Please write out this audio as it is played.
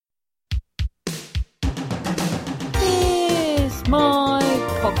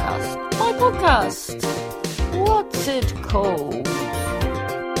podcast. What's it called?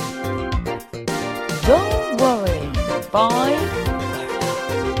 Don't Worry by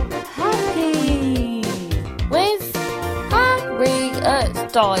Happy with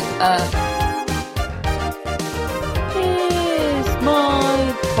Harriet Dyer. Here's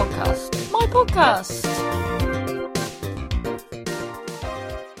my podcast. My podcast.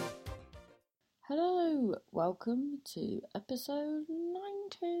 Hello, welcome to episode 90.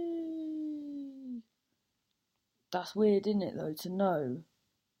 That's weird, isn't it, though, to know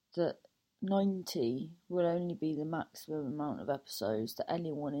that 90 will only be the maximum amount of episodes that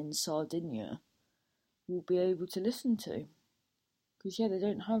anyone in Sardinia will be able to listen to. Because, yeah, they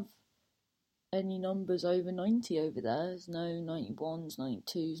don't have any numbers over 90 over there. There's no 91s,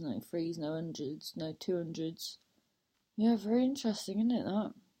 92s, 93s, no 100s, no 200s. Yeah, very interesting, isn't it,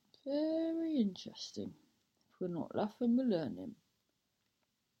 that? Very interesting. If we're not laughing, we're learning.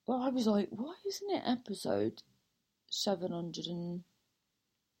 But I was like, why isn't it episode 730?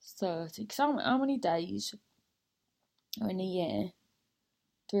 Because how many days are in a year?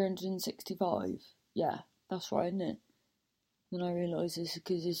 365. Yeah, that's right, isn't it? Then I realised this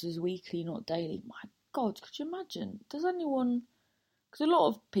because this is weekly, not daily. My God, could you imagine? Does anyone... Because a lot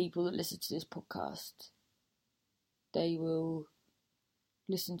of people that listen to this podcast, they will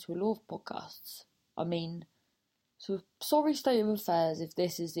listen to a lot of podcasts. I mean, so sorry state of affairs if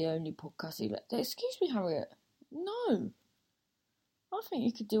this is the only podcast you let... Excuse me, Harriet. No. I think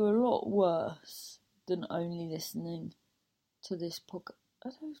you could do a lot worse than only listening to this podcast.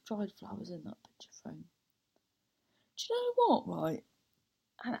 Are those dried flowers in that picture frame? Do you know what, right?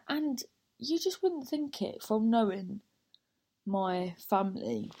 And you just wouldn't think it from knowing my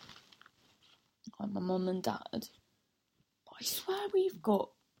family, like my mum and dad. But I swear we've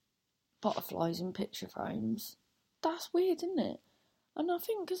got butterflies in picture frames. That's weird, isn't it? And I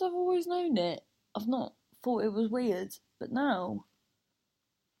think because I've always known it, I've not thought it was weird. But now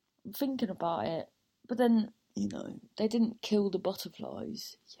I'm thinking about it. But then, you know, they didn't kill the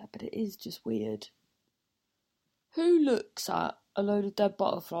butterflies. Yeah, but it is just weird. Who looks at a load of dead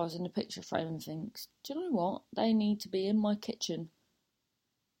butterflies in a picture frame and thinks, do you know what? They need to be in my kitchen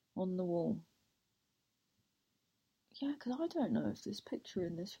on the wall. Yeah, because I don't know if this picture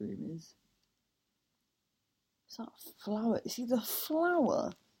in this room is... Is that a flower? It's either a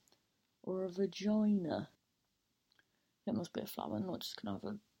flower or a vagina. It must be a flower. I'm not just going to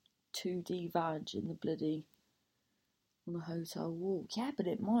have a 2D vag in the bloody... on the hotel wall. Yeah, but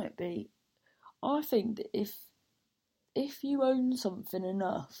it might be. I think that if you own something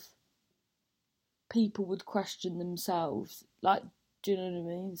enough, people would question themselves. Like, do you know what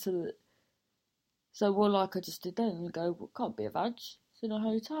I mean? So well, like I just did then, and go, well, it can't be a vag. It's in a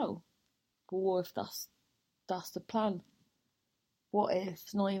hotel. But what if that's the plan? What if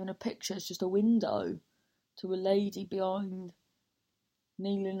it's not even a picture? It's just a window to a lady behind,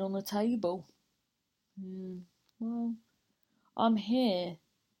 kneeling on a table. Well, I'm here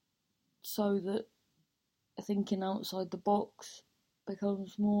so that thinking outside the box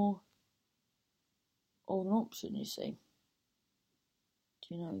becomes more of an option, you see.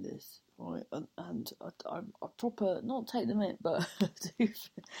 Do you know this? Right, and I proper, not take the mick, but I do,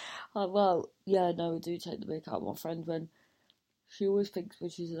 I do take the mick out of my friend when she always thinks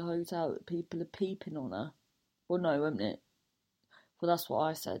when she's at a hotel that people are peeping on her. Well, no, won't it? Well, that's what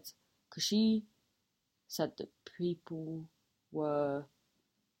I said. Because she said that people were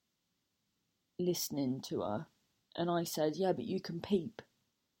listening to her. And I said, yeah, but you can peep.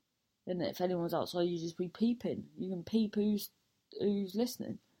 Isn't it? If anyone's outside, you just be peeping. You can peep who's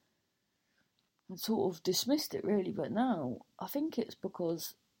listening. And sort of dismissed it, really. But now, I think it's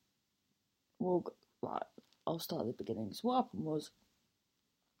because... Well, right, I'll start at the beginning. So what happened was,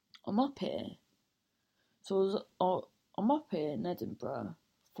 I'm up here. So I'm up here in Edinburgh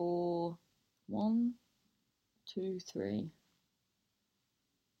for 1, 2, 3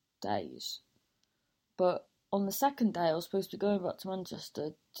 days. But on the second day, I was supposed to be going back to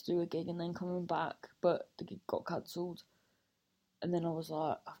Manchester to do a gig and then coming back, but the gig got cancelled. And then I was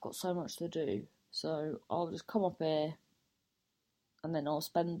like, I've got so much to do, so I'll just come up here and then I'll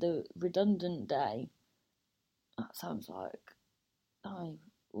spend the redundant day. That sounds like...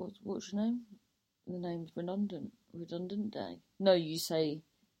 what's your name? The name's redundant. Redundant day. No, you say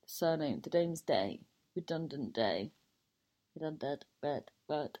the surname. The name's Day. Redundant day. Redundant,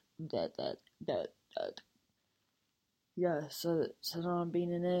 yeah, so now I'm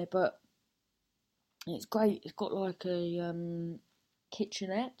being in here, but it's great. It's got like a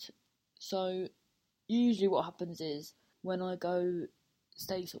kitchenette. So usually what happens is when I go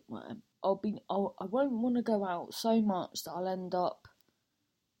stay somewhere, I won't want to go out so much that I'll end up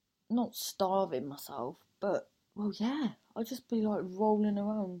not starving myself, but, well, yeah, I'd just be like rolling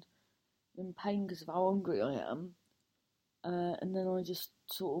around in pain because of how hungry I am. And then I just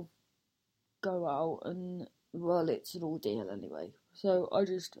sort of go out and, well, it's an ordeal anyway. So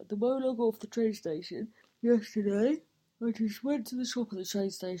the moment I got off the train station yesterday, I just went to the shop at the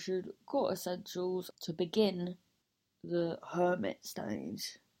train station, got essentials to begin the hermit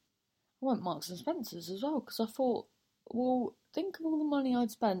stage. I went Marks and Spencer's as well because I thought, well, think of all the money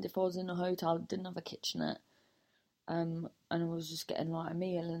I'd spend if I was in a hotel and didn't have a kitchenette, and I was just getting like a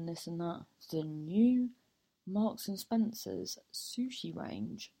meal and this and that. The new Marks and Spencer's sushi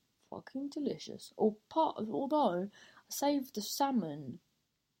range, fucking delicious. Although I saved the salmon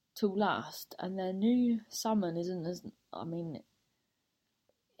till last, and their new salmon isn't as, I mean,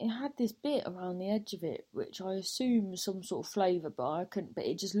 it had this bit around the edge of it, which I assume was some sort of flavour, but I couldn't. But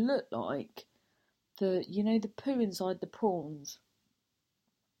it just looked like the poo inside the prawns.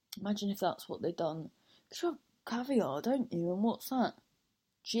 Imagine if that's what they'd done. Because you have caviar, don't you? And what's that?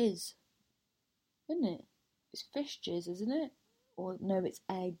 Jizz, isn't it? It's fish jizz, isn't it? Or no, it's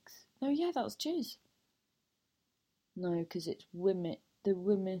eggs. No, yeah, that's jizz. No, because it's women. The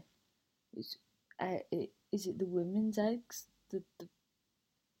women. Is it the women's eggs? The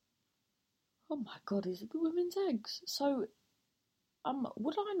Oh my god, is it the women's eggs? So,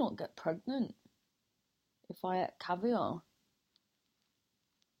 would I not get pregnant if I ate caviar?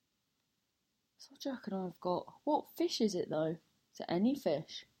 So I reckon I've got. What fish is it though? Is it any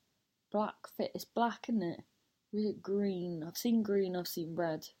fish? Black fish. It's black, isn't it? Or is it green? I've seen green. I've seen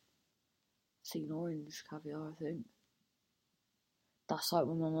red. I've seen orange caviar. I think. That's like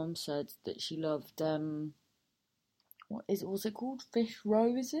when my mum said that she loved. What is it? What's it called? Fish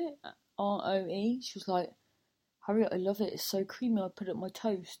roe? Is it? ROE. She was like, Harriet, I love it. It's so creamy. I put it on my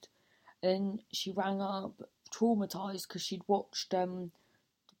toast. And she rang up traumatised because she'd watched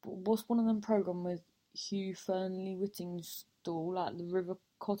what's one of them programme with Hugh Fernley Whittingstall, like the River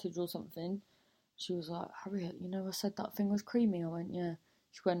Cottage or something. She was like, Harriet, I said that thing was creamy. I went, yeah.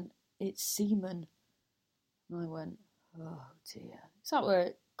 She went, it's semen. And I went, oh dear. Is that where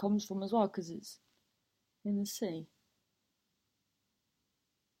it comes from as well? Because it's in the sea.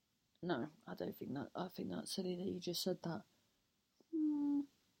 No, I don't think that. I think that's silly that you just said that.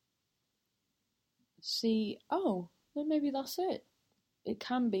 See, oh, then maybe that's it. It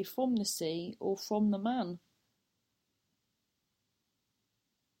can be from the sea or from the man.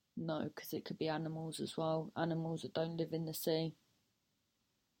 No, because it could be animals as well. Animals that don't live in the sea.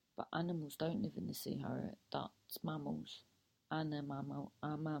 But animals don't live in the sea, Harriet. That's mammals. Animals.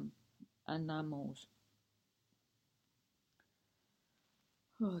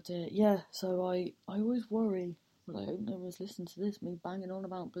 Oh dear, yeah, so I always worry. Well, I hope no one's listening to this, me banging on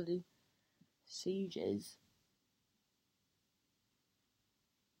about bloody sieges.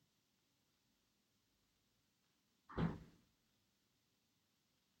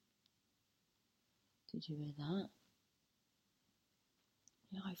 Did you hear that?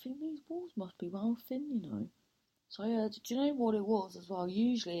 Yeah, I think these walls must be well thin. So I heard, do you know what it was as well?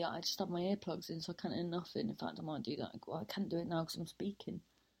 Usually I just have my earplugs in so I can't hear nothing. In fact, I might do that. Well, I can't do it now because I'm speaking.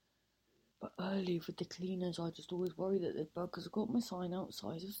 But early with the cleaners, I just always worry that they'd bug because I've got my sign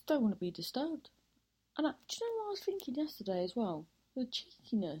outside. I just don't want to be disturbed. And do you know what I was thinking yesterday as well? The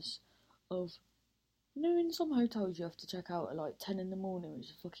cheekiness of, in some hotels you have to check out at like 10 in the morning, which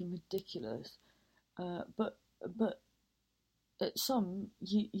is fucking ridiculous. But at some,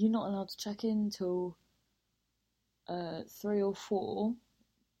 you're not allowed to check in till 3 or 4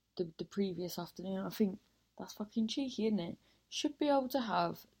 the previous afternoon. I think that's fucking cheeky, isn't it? Should be able to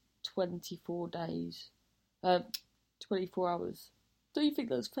have 24 days, 24 hours. Do you think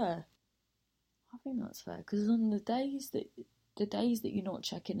that's fair? I think that's fair because on the days that you're not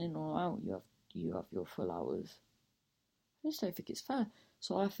checking in or out, you have your full hours. I just don't think it's fair.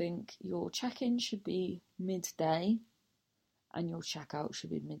 So I think your check-in should be midday, and your check-out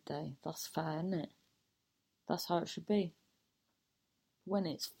should be midday. That's fair, isn't it? That's how it should be. When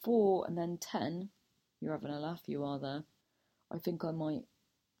it's 4 and then 10, you're having a laugh. You are there. I think I might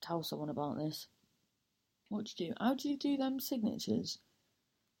tell someone about this. What do you do? How do you do them signatures?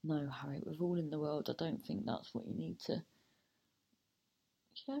 No, Harriet, with all in the world, I don't think that's what you need to.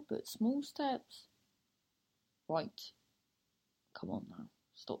 Yeah, but small steps. Right. Come on now.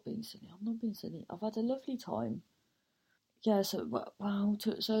 Stop being silly. I'm not being silly. I've had a lovely time. Yeah, so,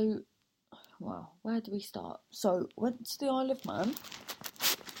 where do we start? So, went to the Isle of Man.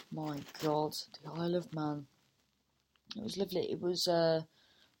 My God, the Isle of Man. It was lovely. It was a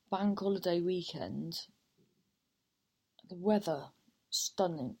bank holiday weekend. The weather,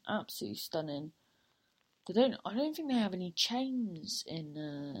 stunning. Absolutely stunning. I don't think they have any chains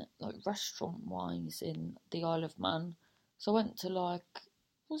in like restaurant wise in the Isle of Man. So I went to like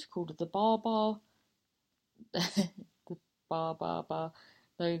what's it called, the bar bar, the bar.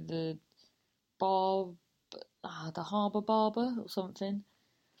 No, the bar, the Harbour Barber or something.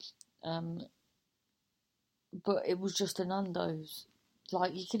 Um, but it was just a Nando's.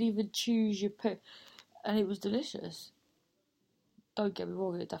 Like you could even choose your pick, and it was delicious. Don't get me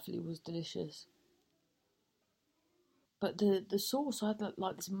wrong, it definitely was delicious. But the sauce, I had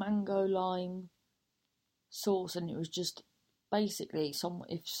like this mango lime sauce, and it was just basically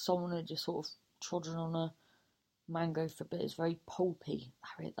if someone had just sort of trodden on a mango for a bit, it's very pulpy.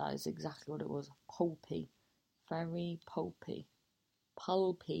 That is exactly what it was. Pulpy. Very pulpy.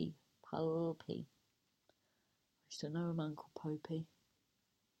 Pulpy. Pulpy. I used to know a man called Popey.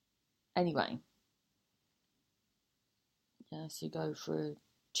 Anyway, yes, you go for a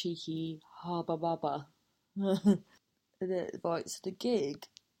cheeky harba baba. Right, so the gig.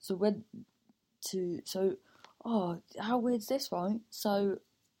 So went to how weird's this, right? So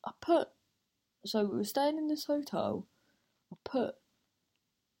we were staying in this hotel. I put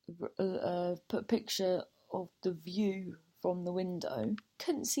a picture of the view from the window.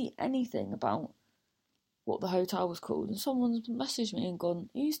 Couldn't see anything about what the hotel was called, and someone's messaged me and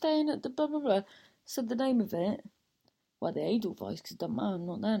gone, "Are you staying at the blah blah blah?" Said the name of it. Well, the Edelweiss, because it doesn't matter, I'm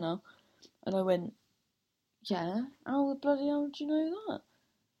not there now. And I went, "Yeah, how the bloody hell do you know that?"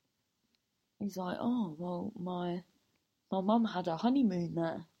 He's like, "Oh, well, my mum had a honeymoon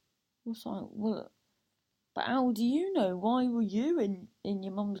there." I was like, "What? But how do you know? Why were you in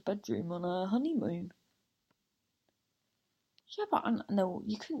your mum's bedroom on a honeymoon?" Yeah, but no,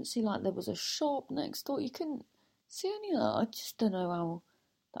 you couldn't see like there was a shop next door. You couldn't see any of that. I just don't know how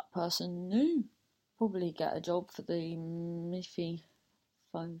that person knew. Probably get a job for the Miffy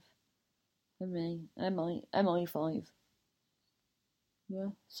 5. MI5. Yeah,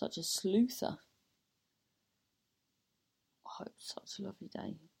 such a sleuther. Oh, it's such a lovely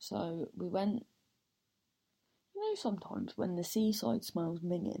day. So we went, sometimes when the seaside smells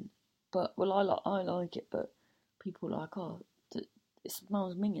minging, but, well, I like it, but people are like, oh, it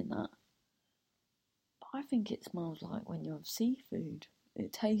smells minging that. But I think it smells like when you have seafood.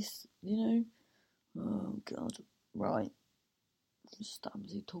 It tastes, oh, God. Right.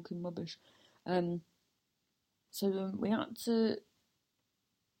 Stamsy talking rubbish. So we had to,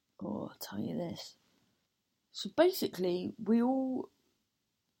 I'll tell you this. So basically, we all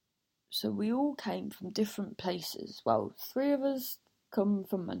came from different places. Well, 3 of us come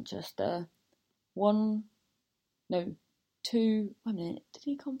from Manchester. One, no, 2. Wait a minute, did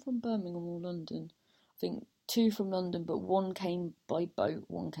he come from Birmingham or London? I think 2 from London, but 1 came by boat,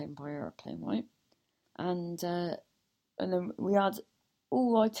 1 came by aeroplane, right? And then we had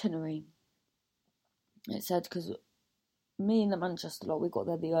all itinerary. It said, because me and the Manchester lot, we got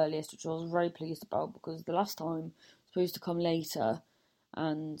there the earliest, which I was very pleased about, because the last time I was supposed to come later,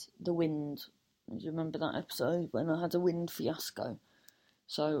 and the wind. Do you remember that episode when I had a wind fiasco?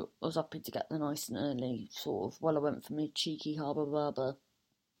 So I was happy to get there nice and early, sort of, while I went for my cheeky harbour barber.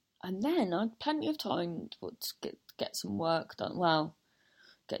 And then I had plenty of time to get some work done. Well,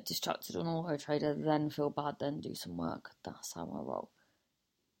 get distracted on Auto Trader, then feel bad, then do some work. That's how I roll.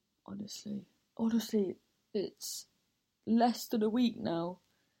 Honestly, it's less than a week now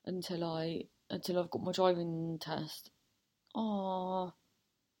until I've got my driving test. Ah,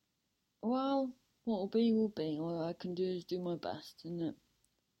 well, what'll be will be. All I can do is do my best, isn't it?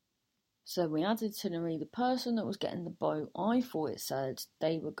 So we had itinerary. The person that was getting the boat, I thought it said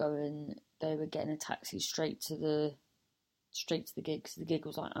they were getting a taxi straight to the gig, because the gig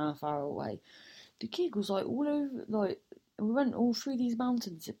was like half hour away. The gig was like all over, like we went all through these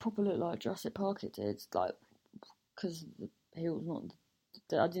mountains. It probably looked like Jurassic Park. It did, like, because the hills not.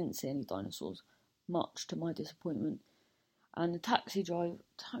 I didn't see any dinosaurs, much to my disappointment. And the taxi driver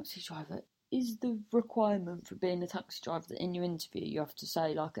is the requirement for being a taxi driver that in your interview you have to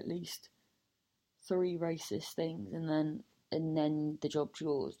say like at least 3 racist things, and then the job's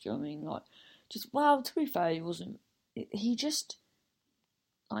yours. Do you know what I mean? Like, just, well, to be fair, he wasn't. He just,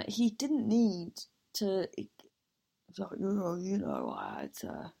 like, he didn't need to. Like, I had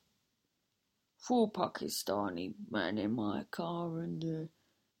 4 Pakistani men in my car, and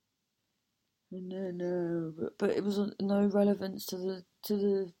no, but it was no relevance to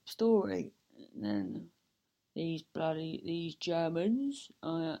the story. And then these Germans,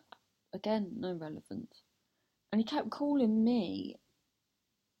 again, no relevance. And he kept calling me,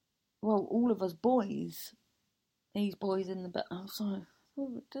 well, all of us boys, these boys in the bed. I was like,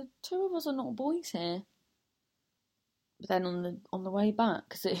 well, the 2 of us are not boys here. But then on the way back,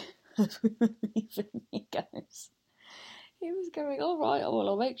 because as we were leaving, he was going, all right, well,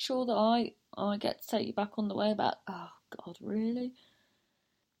 I'll make sure that I get to take you back on the way back. Oh, God, really?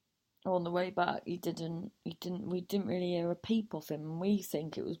 On the way back, we didn't really hear a peep of him, and we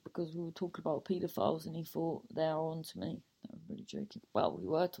think it was because we were talking about paedophiles, and he thought they're on to me. No, I'm really joking. Well, we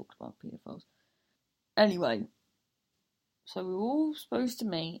were talking about paedophiles. Anyway, so we were all supposed to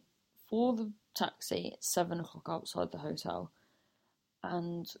meet for the taxi at 7 o'clock outside the hotel,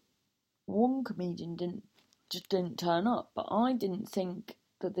 and one comedian didn't turn up, but I didn't think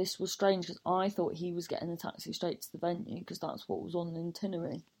that this was strange because I thought he was getting the taxi straight to the venue because that's what was on the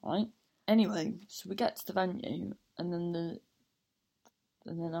itinerary, right? Anyway, so we get to the venue, and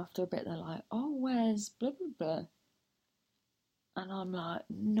then after a bit they're like, "Oh, where's blah blah blah?" And I'm like,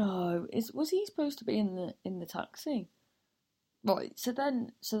 "No, was he supposed to be in the taxi?" Right. So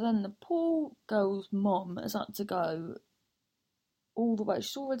then the poor girl's mom has had to go all the way.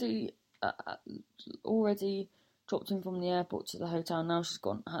 She's already dropped him from the airport to the hotel. Now she's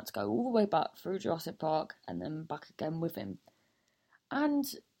had to go all the way back through Jurassic Park and then back again with him. And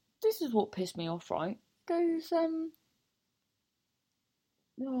this is what pissed me off, right? Goes,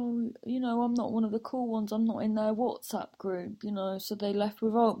 no, I'm not one of the cool ones. I'm not in their WhatsApp group, so they left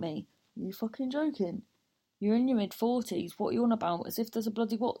without me. Are you fucking joking? You're in your mid-40s. What are you on about? As if there's a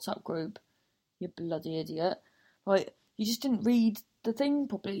bloody WhatsApp group. You bloody idiot. Like, you just didn't read the thing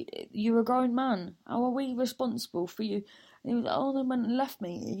properly. You're a grown man. How are we responsible for you? And he was like, oh, they went and left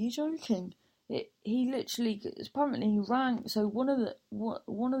me. Are you joking? He literally, apparently he rang. So one of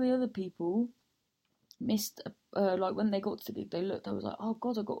the other people missed, like when they got to the gig, they looked, I was like, oh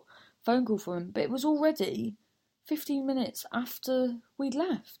God, I got a phone call from him. But it was already 15 minutes after we'd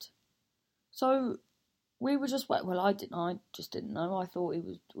left. So we were just, well, I just didn't know. I thought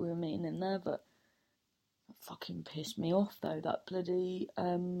we were meeting him there, but it fucking pissed me off though, that bloody,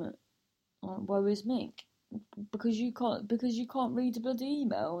 woe is me. Because you can't read a bloody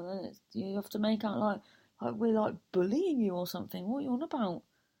email, and then you have to make out like we're like bullying you or something. What are you on about?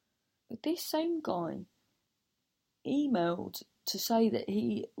 But this same guy emailed to say that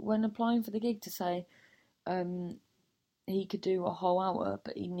when applying for the gig, to say he could do a whole hour,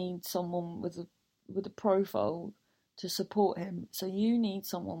 but he needs someone with a profile to support him. So you need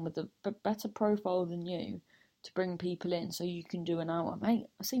someone with a better profile than you to bring people in, so you can do an hour, mate.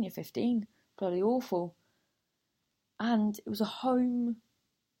 I've seen you 15, bloody awful. And it was a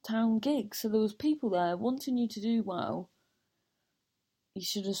hometown gig, so there was people there wanting you to do well. You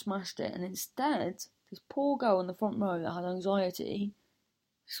should have smashed it, and instead, this poor girl in the front row that had anxiety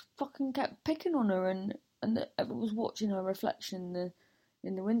just fucking kept picking on her, and everyone was watching her reflection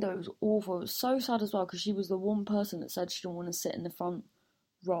in the window. It was awful. It was so sad as well, because she was the one person that said she didn't want to sit in the front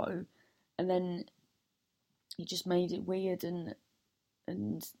row, and then he just made it weird and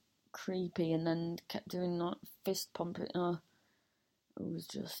creepy, and then kept doing like fist pumping. It was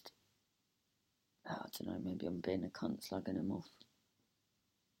just, I don't know, maybe I'm being a cunt slagging him off.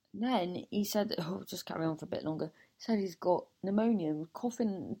 And then he said, just carry on for a bit longer. He said he's got pneumonia,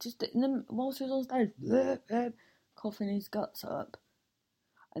 coughing, just whilst he was on stage, bleh, bleh, coughing his guts up.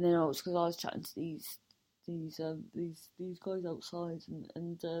 And then because I was chatting to these guys outside,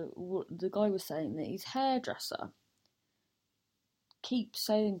 and the guy was saying that his hairdresser keeps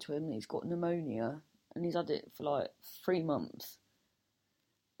saying to him that he's got pneumonia, and he's had it for like 3 months.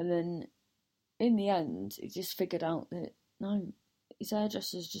 And then in the end, he just figured out that no, his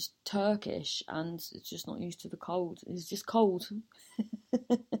hairdresser's just Turkish and it's just not used to the cold. He's just cold.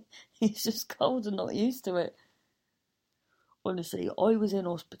 He's just cold and not used to it. Honestly, I was in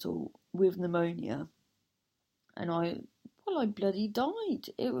hospital with pneumonia, and I bloody died.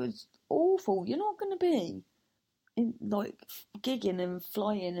 It was awful. You're not going to be gigging and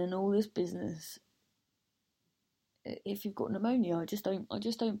flying and all this business if you've got pneumonia. I just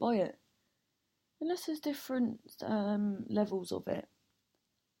don't buy it, unless there's different levels of it.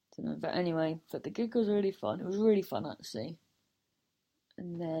 I don't know, but anyway, but the gig was really fun. It was really fun actually.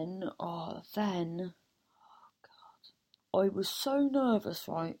 And then I was so nervous,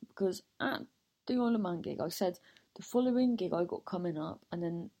 right? Because at the Isle of Man gig, I said the following gig I got coming up, and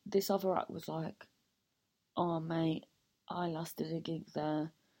then this other act was like, oh mate, I last did a gig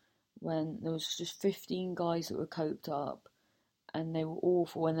there when there was just 15 guys that were coked up, and they were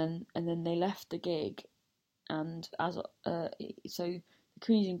awful, and then they left the gig, and so the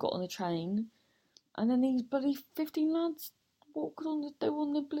comedian got on the train, and then these bloody 15 lads they were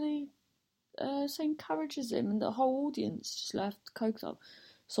on the bloody same carriage as him, and the whole audience just left coked up.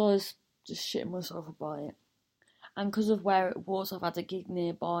 So I was just shitting myself about it. And because of where it was, I've had a gig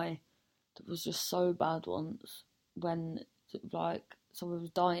nearby that was just so bad once, when like someone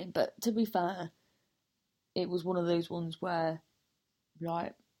was dying. But to be fair, it was one of those ones where,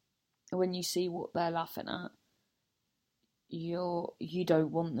 like, when you see what they're laughing at, you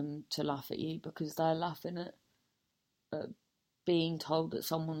don't want them to laugh at you because they're laughing at being told that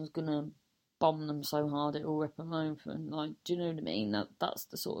someone's gonna bomb them so hard it will rip them open. Like, do you know what I mean? That's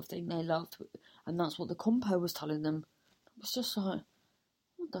the sort of thing they loved, and that's what the compo was telling them. It was just like,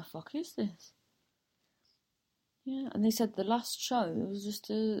 what the fuck is this? Yeah, and they said the last show it was just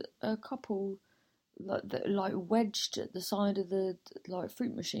a couple like wedged at the side of the like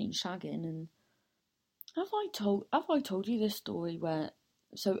fruit machine shagging. And have I told you this story where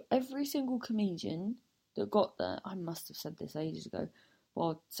so every single comedian that got there, I must have said this ages ago, but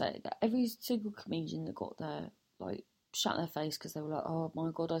I'd say that every single comedian that got there like shat their face because they were like, oh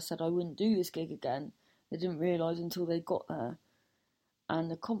my god, I said I wouldn't do this gig again. They didn't realise until they got there.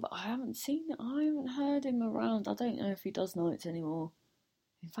 And I haven't seen it, I haven't heard him around. I don't know if he does nights anymore.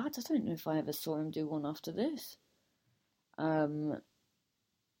 In fact, I don't know if I ever saw him do one after this. Yeah,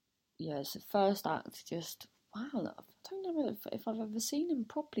 so first act, just, wow, I don't know if I've ever seen him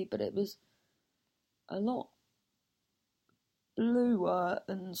properly, but it was a lot bluer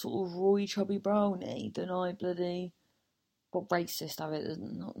and sort of Roy Chubby Brownie than I bloody, well, racist,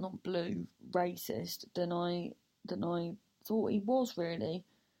 not blue, racist, than I thought he was, really.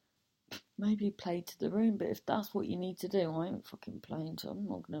 Maybe he played to the room, but if that's what you need to do, I ain't fucking playing, so I'm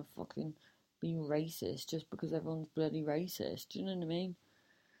not gonna fucking be racist just because everyone's bloody racist, do you know what I mean?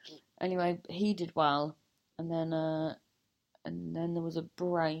 Anyway, he did well, and then there was a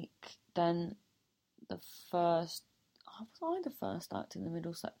break. Then the first, was I the first act in the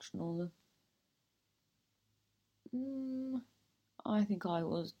middle section or the? I think I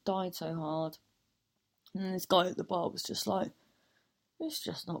was. Died so hard, and then this guy at the bar was just like, "It's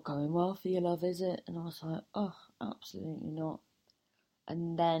just not going well for you, love, is it?" And I was like, "Oh, absolutely not."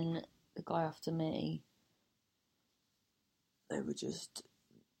 And then the guy after me, they were just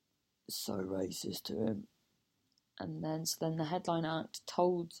so racist to him. And then the headline act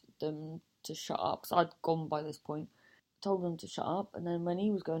told them to shut up, because I'd gone by this point, told them to shut up, and then when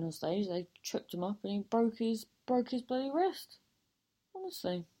he was going on stage, they tripped him up and he broke his bloody wrist.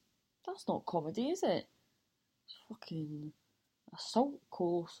 Honestly, that's not comedy, is it? It's fucking assault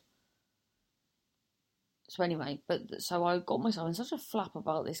course. So anyway, so I got myself in such a flap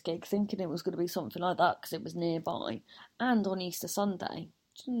about this gig, thinking it was going to be something like that because it was nearby and on Easter Sunday.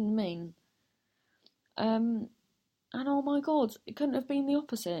 Do you know what I mean? And oh my god, it couldn't have been the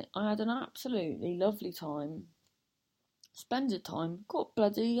opposite. I had an absolutely lovely time. Splendid time. Got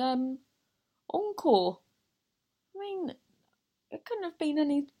bloody encore. I mean, it couldn't have been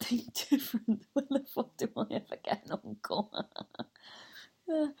anything different. When the fuck do I ever get an encore?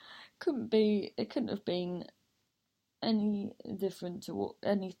 It couldn't have been any different to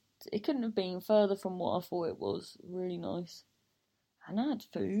it couldn't have been further from what I thought it was. Really nice. And I had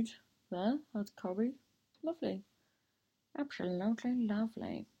food there. I had curry. Lovely. Absolutely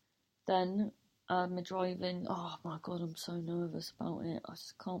lovely. Then we're driving. Oh my god, I'm so nervous about it. I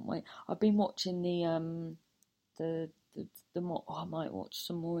just can't wait. I've been watching the mock. Oh, I might watch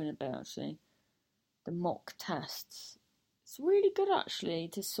some more in a bit actually. The mock tests. It's really good actually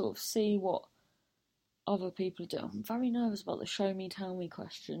to sort of see what other people do. I'm very nervous about the show me, tell me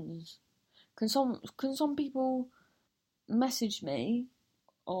questions. Can some people message me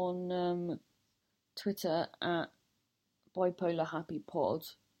on Twitter at Bipolar Happy Pod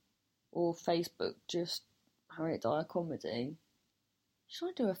or Facebook, just Harriet Dyer Comedy? Should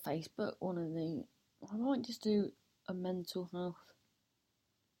I do a Facebook one of the? I might just do a mental health.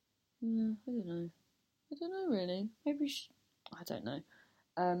 Yeah, I don't know. I don't know really. Maybe I don't know.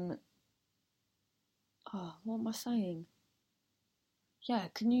 What am I saying? Yeah,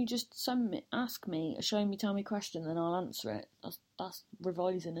 can you just ask me a show me, tell me question, then I'll answer it. That's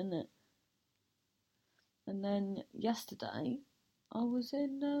revising, isn't it? And then yesterday, I was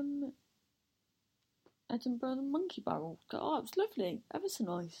in Edinburgh and Monkey Barrel. Oh, it was lovely. Ever so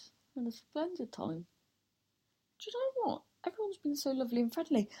nice. And a splendid time. Do you know what? Everyone's been so lovely and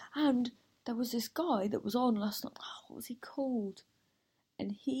friendly. And there was this guy that was on last night. Oh, what was he called?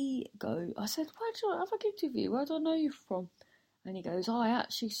 And I said, have a gig with you? Where do I know you from? And he goes, I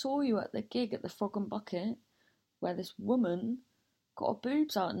actually saw you at the gig at the Frog and Bucket where this woman got her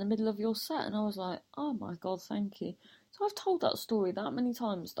boobs out in the middle of your set. And I was like, oh my god, thank you. So I've told that story that many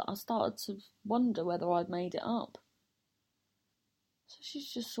times that I started to wonder whether I'd made it up. So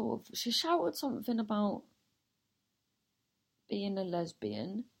she's just she shouted something about being a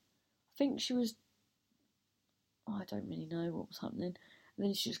lesbian. I think she was, I don't really know what was happening. And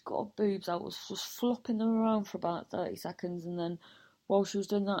then she just got her boobs out, was flopping them around for about 30 seconds, and then while she was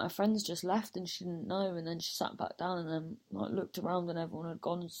doing that, her friends just left and she didn't know, and then she sat back down and then like looked around and everyone had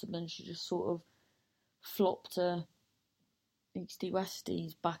gone, so then she just sort of flopped her easty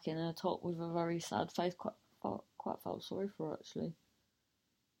westies back in her top with a very sad face. Quite felt sorry for her, actually.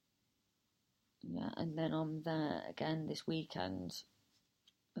 Yeah, and then I'm there again this weekend,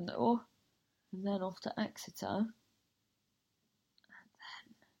 and then off to Exeter, and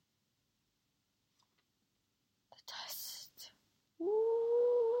then the test. Woo!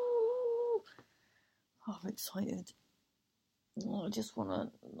 Oh, I'm excited. I just wanna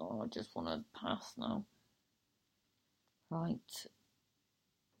pass now. Right.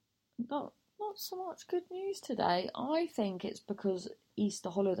 Not so much good news today. I think it's because Easter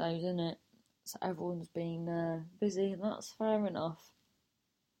holidays, isn't it? So everyone's been busy, and that's fair enough.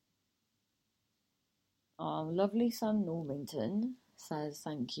 Our lovely son Normington says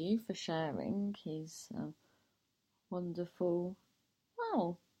thank you for sharing his wonderful,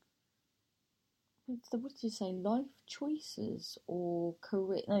 what did you say, life choices or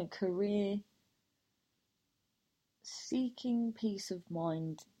career seeking peace of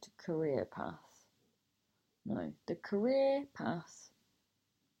mind to career path. No, the career path,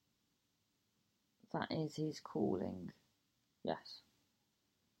 that is his calling. Yes.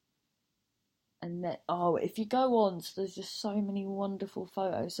 And then, if you go on, so there's just so many wonderful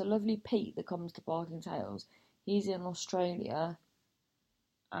photos. So lovely Pete that comes to Barking Tales, he's in Australia,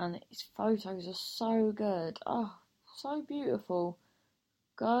 and his photos are so good. Oh, so beautiful.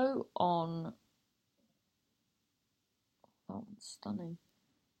 Go on. That one's stunning.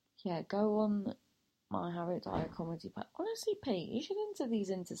 Yeah, go on my Harriet Dyer comedy page. Honestly, Pete, you should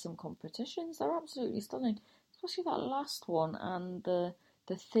enter some competitions. They're absolutely stunning. Especially that last one and the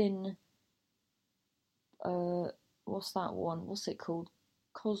thin... what's that one? What's it called?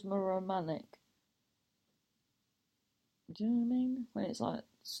 Cosmoromanic. Do you know what I mean? When it's like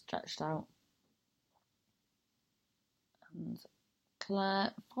stretched out. And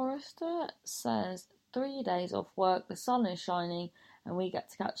Claire Forrester says 3 days off work, the sun is shining, and we get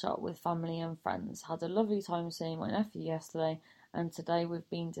to catch up with family and friends. Had a lovely time seeing my nephew yesterday, and today we've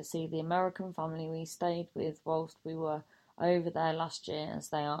been to see the American family we stayed with whilst we were over there last year, as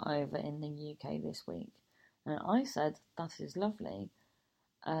they are over in the UK this week. And I said, that is lovely.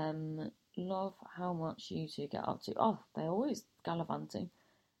 Love how much you two get up to. Oh, they're always gallivanting,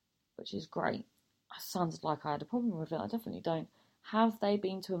 which is great. I sounded like I had a problem with it. I definitely don't. Have they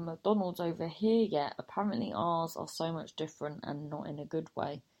been to a McDonald's over here yet? Apparently ours are so much different and not in a good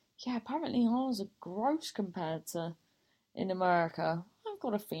way. Yeah, apparently ours are gross compared to in America. I've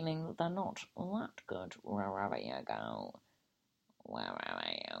got a feeling that they're not that good. Wherever you go.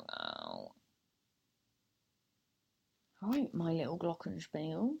 Right, my little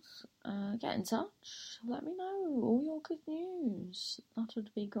glockenspiels. Get in touch. Let me know all your good news. That would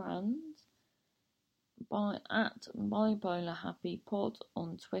be grand. At BipolarHappyPod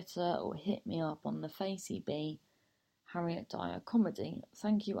on Twitter, or hit me up on the Facey B Harriet Dyer Comedy.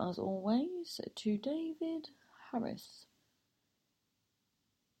 Thank you as always to David Harris.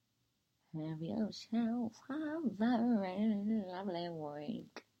 Have yourself a very lovely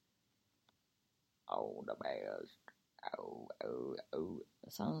week. Oh, the best. Oh.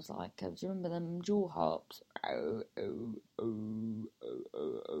 It sounds like, do you remember them jaw harps? Oh.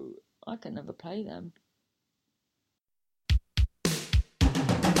 I can never play them.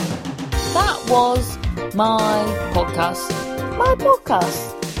 That was my podcast.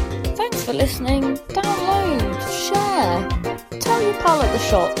 Thanks for listening. Download, share, tell your pal at the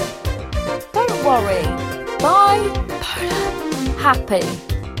shop. Don't worry. Bye. Happy.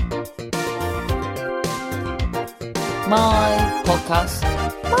 My podcast.